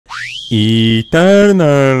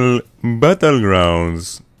Eternal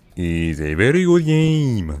Battlegrounds is a very good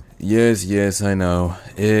game. Yes, I know.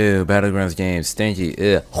 Ew, Battlegrounds games, stinky.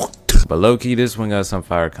 Ew. But low key, this one got some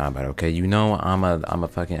fire combat. Okay, you know I'm a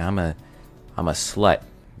slut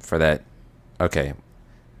for that. Okay,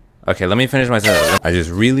 let me finish my sentence. I just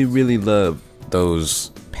really love those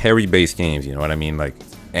parry-based games. You know what I mean? Like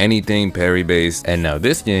anything parry-based. And now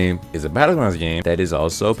this game is a Battlegrounds game that is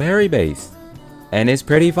also parry-based. And it's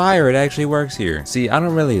pretty fire, it actually works here. See, I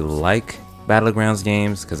don't really like Battlegrounds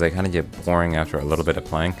games because they kind of get boring after a little bit of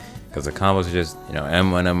playing. Because the combos are just, you know,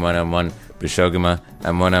 M1, M1, M1, Bishogama,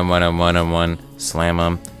 M1, M1, M1, M1, Slam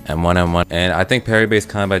 'em, M1, M1. And I think parry-based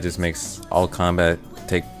combat just makes all combat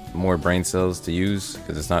take more brain cells to use.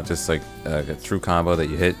 Because it's not just like a true combo that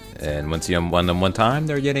you hit. And once you M1 them one time,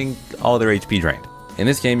 they're getting all their HP drained. In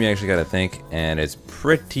this game, you actually got to think, and it's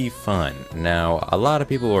pretty fun. Now, a lot of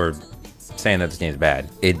people are saying that this game is bad.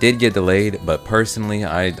 It did get delayed, but personally,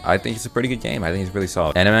 I think it's a pretty good game. I think it's really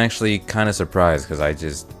solid. And I'm actually kind of surprised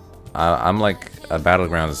because I'm like a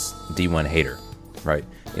Battlegrounds D1 hater, right?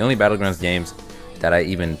 The only Battlegrounds games that I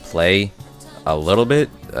even play a little bit,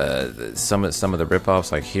 some of the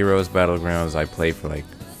ripoffs like Heroes Battlegrounds, I played for like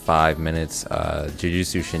 5 minutes.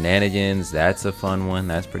 Jujutsu Shenanigans, that's a fun one.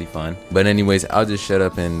 That's pretty fun. But anyways, I'll just shut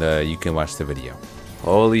up and you can watch the video.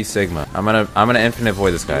 Holy Sigma. I'm gonna infinite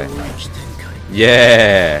void this guy.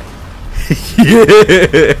 Yeah.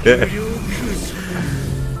 Yeah.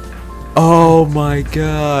 Oh my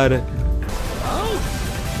god.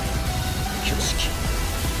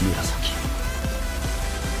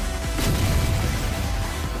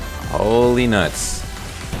 Holy nuts.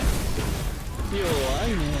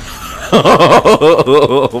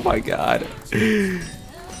 Oh my god.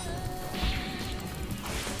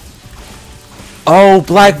 Oh,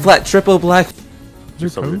 black flat, triple black.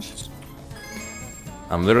 There's codes.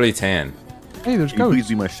 I'm literally tan. Hey, there's Can you codes. please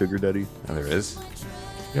be my sugar daddy? Oh, there is.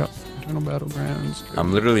 Yep. Eternal Battlegrounds.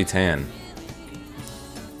 I'm literally tan.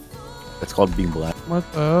 That's called being black. What?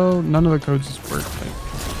 Oh, none of the codes is working.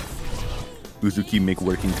 Uzuki make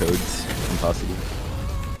working codes impossible.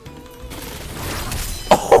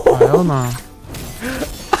 Oh, hell no.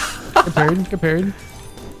 Get parried. Get parried.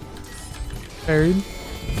 Parried.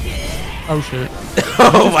 Oh shit.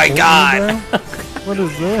 Oh my god. What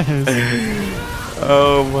is this?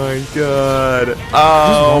 Oh my god.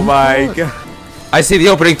 Oh my god. I see the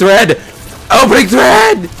opening thread. Opening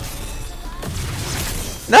thread.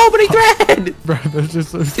 No opening thread. Bro, that's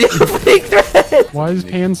just so The opening thread. Why is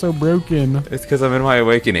Pan so broken? It's because I'm in my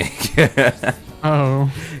awakening. Oh.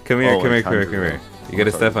 Come here, Oh, come here, it's come here, time come here. You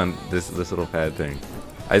gotta step on this little pad thing.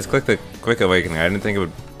 I just clicked the quick awakening. I didn't think it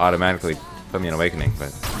would automatically put me in awakening,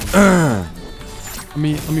 but Let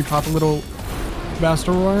me pop a little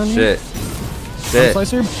Master Roar on you. shit. Shit.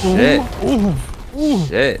 Slicer. Shit. Ooh. Ooh.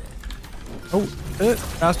 Shit. Oh,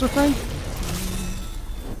 Master Frank?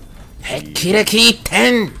 Kiraki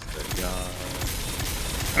 10.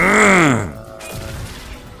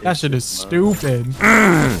 That shit is stupid.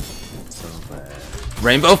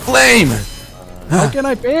 Rainbow flame. How can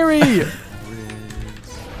I parry?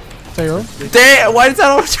 Taylor? Damn, why does that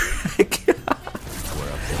all track?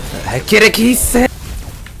 Kiraki 10.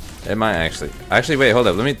 It might actually. Actually, wait, hold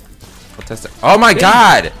up. I'll test it. Oh my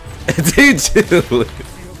god. Dude.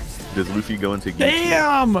 Does Luffy go into game?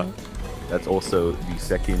 Damn! That's also the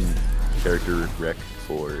second character rec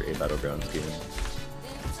for a Battlegrounds game.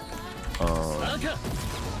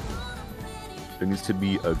 There needs to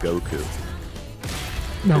be a Goku.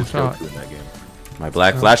 No There's shot. Goku in that game. My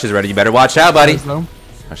black flash is ready. You better watch out, buddy. Though.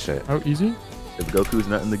 Oh shit. Oh, easy? If Goku's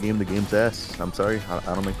not in the game's ass. I'm sorry, I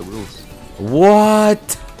don't make the rules.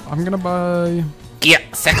 What? I'm gonna buy... Yeah,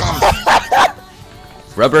 second.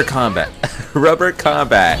 Rubber combat. Rubber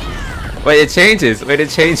combat. Wait, it changes. Wait, it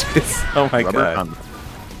changes. Oh my god. combat.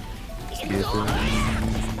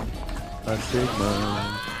 A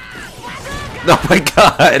Sigma. Oh my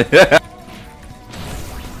god.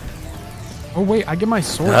 Oh wait, I get my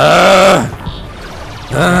sword. I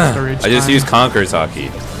Storage just time. used Conqueror's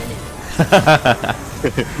Hockey.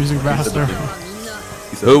 Using Master.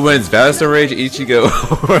 Who wins? Vaster Rage, Ichigo,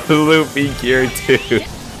 or Luffy Gear 2?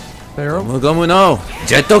 Pharaoh? Mogomu no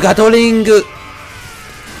Jetto Gatling,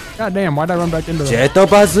 God damn, why'd I run back into that? Jetto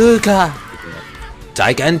Bazooka,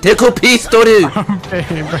 Gigantico Pistol,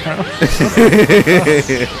 Okay, bro.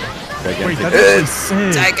 Wait, that's actually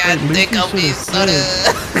sick. Gigantico Pistol.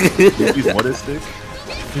 Luffy's what is stick?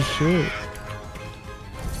 Good shit.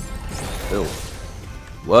 Ew.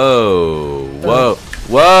 Whoa, whoa,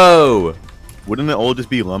 whoa! Wouldn't it all just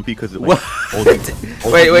be lumpy because it What? like all the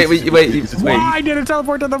Wait. Why did it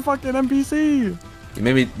teleport to the fucking NPC? You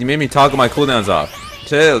made me toggle my cooldowns off.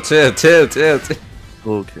 Chill. Okay.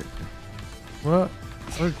 What?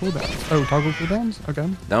 What are cooldowns? Oh, toggle cooldowns? Okay.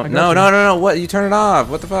 No. What? You turn it off.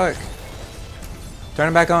 What the fuck? Turn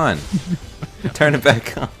it back on. Turn it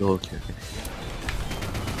back on. Okay.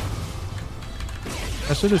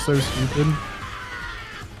 That shit is so stupid.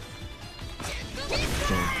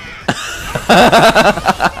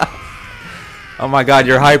 Oh my god,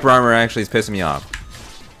 your hyper armor actually is pissing me off.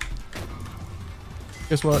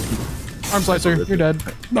 Guess what? Arm slicer, you're dead.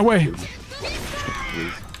 No way.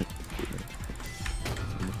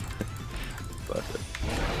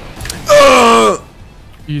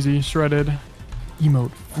 Easy, shredded.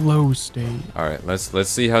 Emote flow state. Alright, let's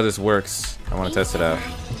see how this works. I want to test it out.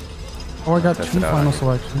 Oh, I got Test 2 it out. final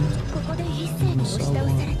selections.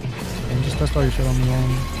 And just test all your shit on me while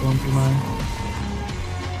I'm going through mine.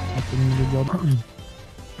 Nothing good, y'all done.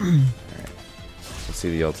 Let's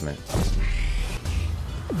see the ultimate.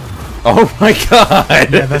 Oh my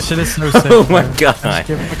god! Yeah, that shit is so sick. Oh my bro. god! Just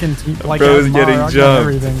get fucking like Bro's Mar, getting I got jumped.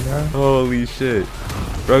 everything, bro. Holy shit.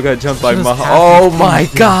 Bro got jumped by Shit is Maha. half Oh the my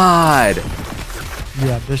speed. god!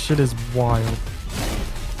 Yeah, this shit is wild.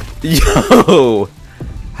 Yo!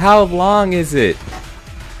 How long is it?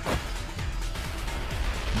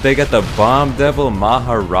 They got the Bomb Devil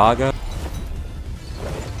Maharaga.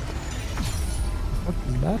 What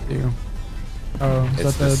did that do? Oh, is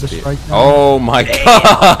It's that the speed. strike? now? Oh my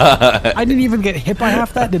god! I didn't even get hit by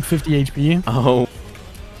half that. Did 50 HP. Oh.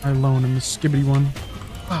 I alone am the skibbity one.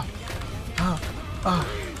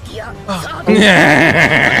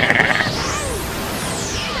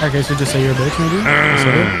 Okay, so just say you're a bitch, maybe? Just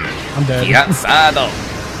say it. I'm dead.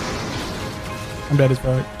 I'm dead as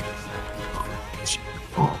fuck.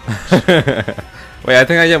 Wait, I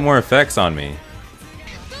think I get more effects on me.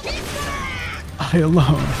 I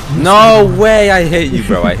alone. No way! I hate you,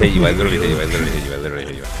 bro. I hate you. I literally hate you. I literally hate you. I literally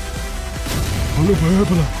hate you.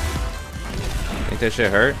 Think that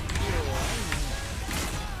shit hurt?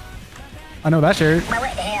 I know that shirt.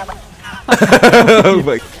 Oh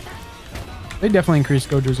my. They definitely increased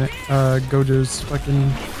Gojo's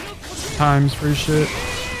fucking times for his shit.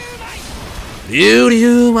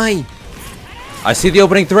 You, mate. I see the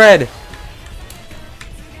opening thread.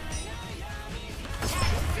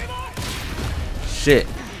 Shit.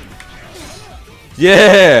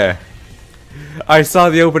 Yeah. I saw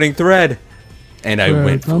the opening thread, and I Bro,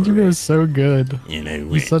 went for Tanjiro it. is so good. You know,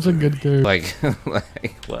 He's such a good character.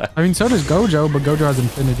 like what? I mean, so does Gojo, but Gojo has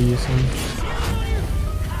infinity, so.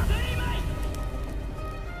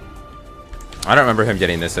 I don't remember him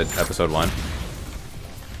getting this at episode 1.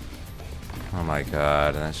 Oh my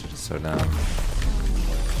god, that shit is so dumb.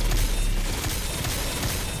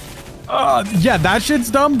 Yeah, that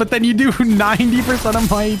shit's dumb, but then you do 90%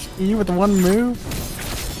 of my HP with one move.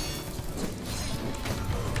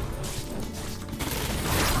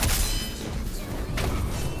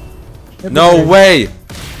 No way!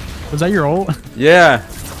 Was that your ult? Yeah.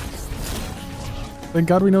 Thank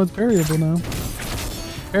God we know it's variable now.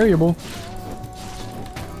 Variable.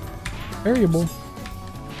 Variable.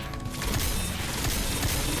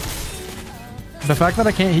 The fact that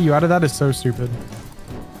I can't hit you out of that is so stupid.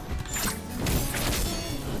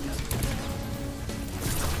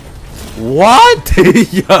 What?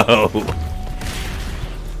 Yo.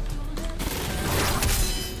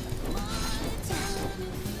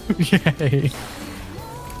 Yay.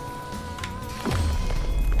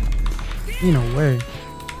 No way.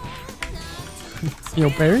 Yo,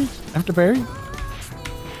 parry? After parry?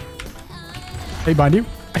 Hey, bind you?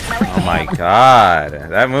 Oh my god.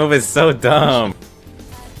 That move is so dumb.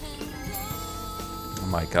 Oh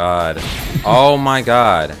my god. Oh my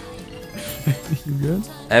god. You good?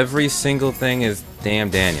 Every single thing is damn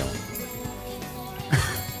Daniel.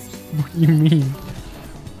 What do you mean?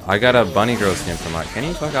 I got a bunny girl skin from my. Can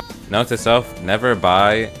you fuck up? Note to self: never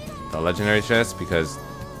buy the legendary chest because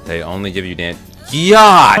they only give you Dan.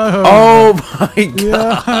 God! Oh my god!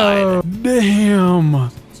 Yo, damn!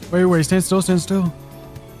 Wait, stand still, stand still.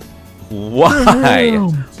 Why? Damn.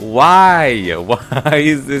 Why? Why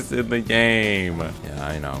is this in the game? Yeah,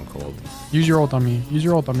 I know I'm cold. Use your ult on me. Use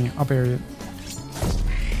your ult on me. I'll parry it.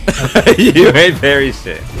 You ain't very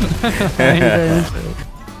shit.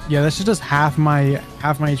 Yeah, that's just half my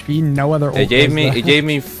HP. No other ult. It gave does me. that. It gave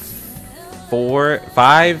me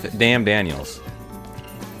 5 damn Daniels.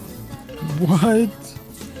 What?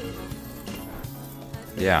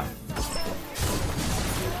 Yeah.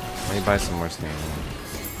 Let me buy some more skins.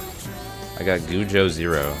 I got Gujo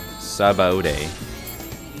 0, Sabaode,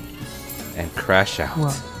 and Crash Out.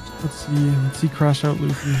 Well, let's see. Crash Out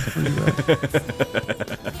Luffy. Where you at?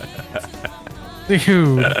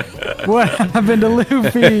 Dude, what happened to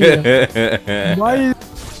Luffy? Why?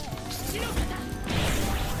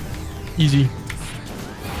 Easy.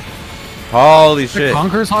 Holy shit.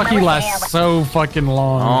 Conqueror's hockey lasts so fucking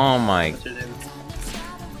long. Oh my.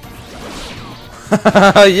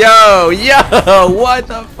 Yo, what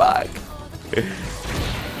the fuck?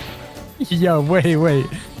 Yo, wait.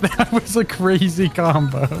 That was a crazy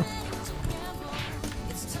combo.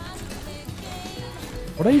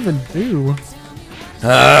 What'd I even do?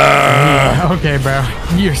 Okay, bro.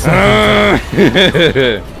 You're so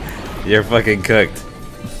You're fucking cooked.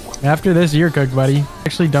 After this, you're cooked, buddy.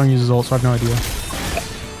 Actually, don't use his ult, so I have no idea.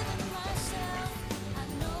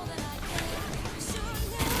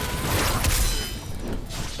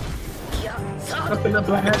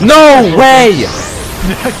 No way!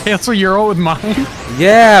 Cancel your ult with mine?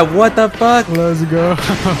 Yeah, what the fuck? Let's go.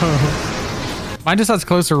 Mine just has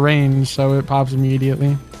closer range, so it pops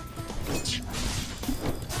immediately.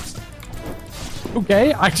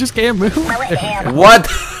 Okay, I just can't move. What?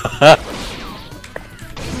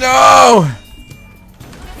 No!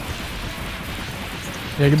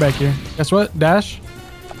 Yeah, get back here. Guess what? Dash.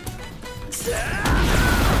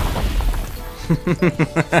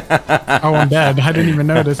 Oh, I'm dead. I didn't even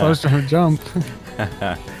notice. I was trying to jump.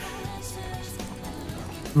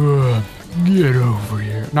 Get over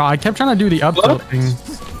here. No, I kept trying to do the up tilt thing.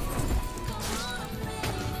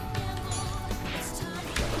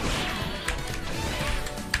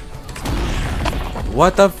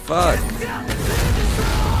 What the fuck?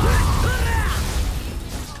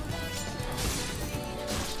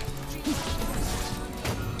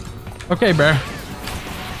 Okay, bro.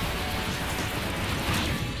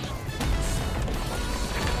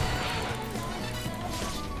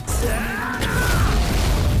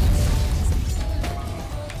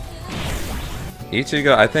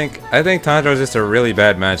 Ichigo, I think Tanjiro's just a really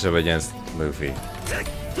bad matchup against Luffy.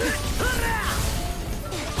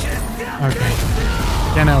 Okay.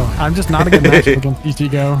 Yeah, no, I'm just not a good matchup against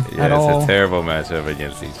Ichigo Yeah, at all. it's a terrible matchup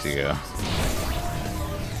against Ichigo.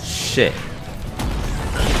 Shit.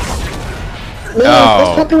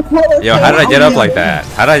 Oh. Yo, how did I get up like that?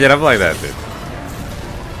 How did I get up like that, dude?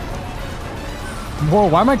 Whoa,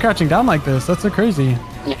 why am I crouching down like this? That's so crazy.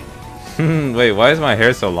 Wait, why is my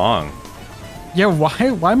hair so long? Yeah,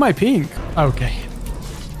 why am I pink? Okay.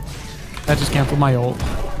 That just canceled my ult.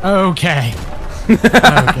 Okay.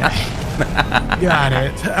 Okay. Got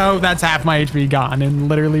it. Oh, that's half my HP gone in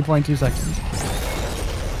literally 0.2 seconds.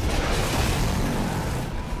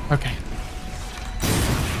 Okay.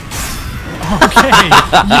 Okay.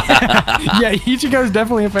 Yeah, Ichigo's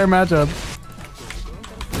definitely a fair matchup.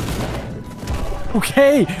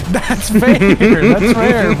 Okay, that's fair. That's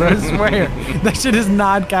fair, bro. I swear. That shit is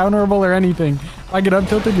not counterable or anything. If I get up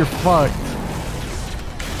tilted, you're fucked.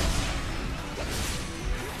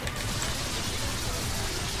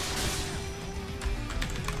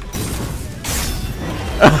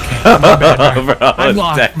 Okay, my bad, bro. I'm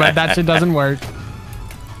locked, but that shit doesn't work.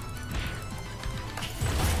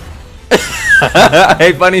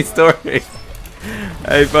 Hey, funny story.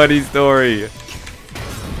 Hey, funny story.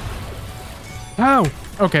 Oh,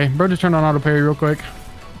 okay. Bro, just turn on auto parry real quick.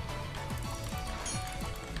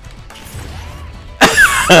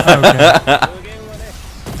 Okay.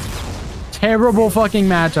 Terrible fucking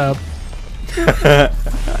matchup.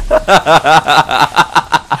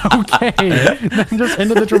 Okay. Then just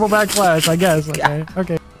into the triple backslash, I guess. Okay.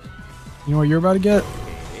 Okay. You know what you're about to get?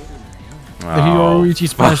 The Hiyoriichi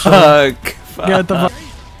special. Fuck. Get the fuck.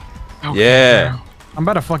 Okay, Yeah. bro. I'm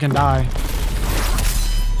about to fucking die.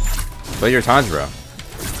 But your Tanjiro.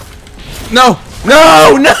 No!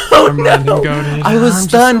 No! No! I'm ready to No! go to- I was I'm just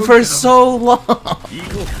stunned so for good. so long.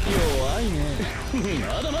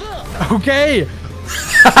 Okay.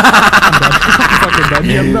 I'm fucking dead.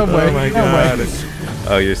 Yeah, no way. Oh my no god. Way.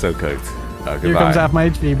 Oh, you're so cooked. Oh, Here comes goodbye. half my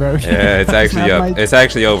HP, bro. Yeah, it's actually Half up. my- It's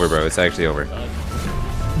actually over, bro. It's actually over.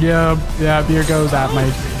 Yeah, yeah, here goes half my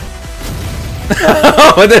HP.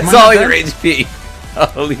 Oh, that's Am I all not your dead? HP.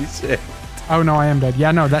 Holy shit. Oh no, I am dead.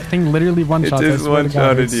 Yeah, no, that thing literally one-shots. just I swear to God,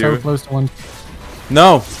 one-shotted it's so you. close to one.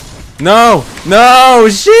 No. No. No.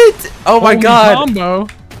 Shit. Oh my Holy god. Combo.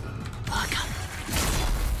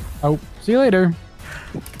 Oh, see you later.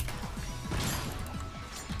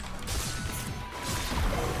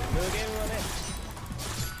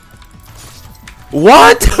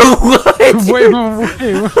 What? What? Wait. What?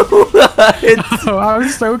 Oh, I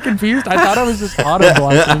was so confused. I thought I was just auto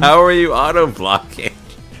blocking. How are you auto blocking?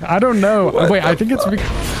 I don't know. Wait, I think it's because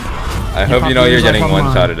I hope you know you're getting Come on.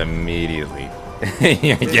 one-shotted immediately.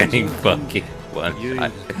 You're getting fucking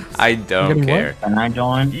one-shot. I don't getting care. Can I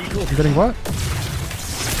join? you're getting what?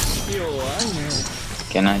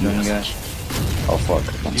 Can I join you guys? Oh fuck.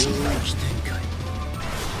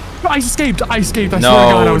 I escaped. I escaped. I No, swear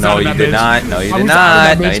to God, I was no, out of you that did bitch. not. No, you I did was out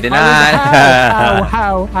not. of that No, bitch. you did I was- not.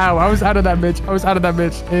 How? I was out of that bitch. I was out of that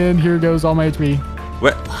bitch. And here goes all my HP.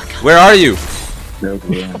 Where are you? No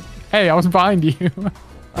clue. Hey, I was behind you.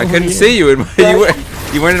 I couldn't see you.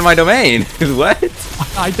 You weren't in my domain. What?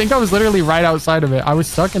 I think I was literally right outside of it. I was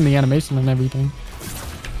stuck in the animation and everything.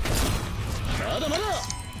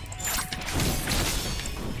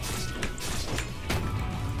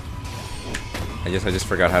 I guess I just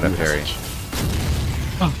forgot how to parry.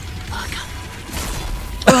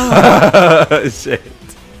 Shit.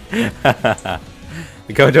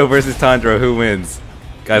 Gojo versus Tandro, who wins?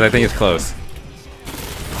 Guys, I think it's close.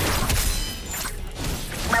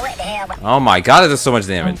 Oh my god, that does so much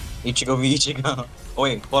damage. Ichigo v Ichigo. Oh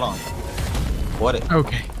wait, hold on. What if?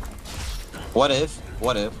 Okay. What if?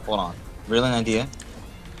 Hold on. Really an idea?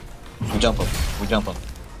 We jump him. We jump him.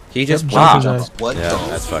 He just Yep, blocked. jump his ass. What Yeah, the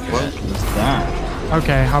that's fucking fuck it. is that?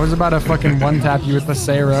 Okay, I was about to fucking one-tap you with the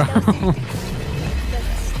Sarah.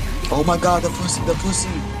 Oh my god, the pussy,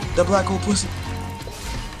 the black hole pussy.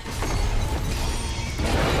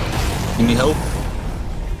 You need help?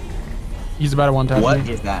 He's about to one-tap What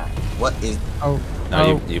me. is that? What is Oh. No,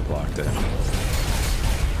 Oh. you blocked it.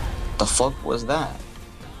 the fuck was that?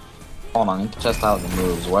 Hold on, I need to test out the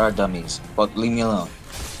moves. Where are dummies? Fuck, leave me alone.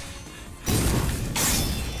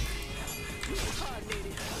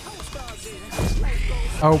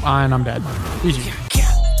 Oh, and I'm dead.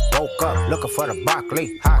 GG. Woke up looking for the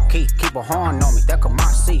broccoli. High key, keep a horn on me. That could my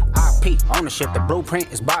seat. IP ownership, the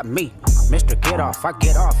blueprint is by me. Mr. Get Off, I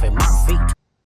get off at my feet.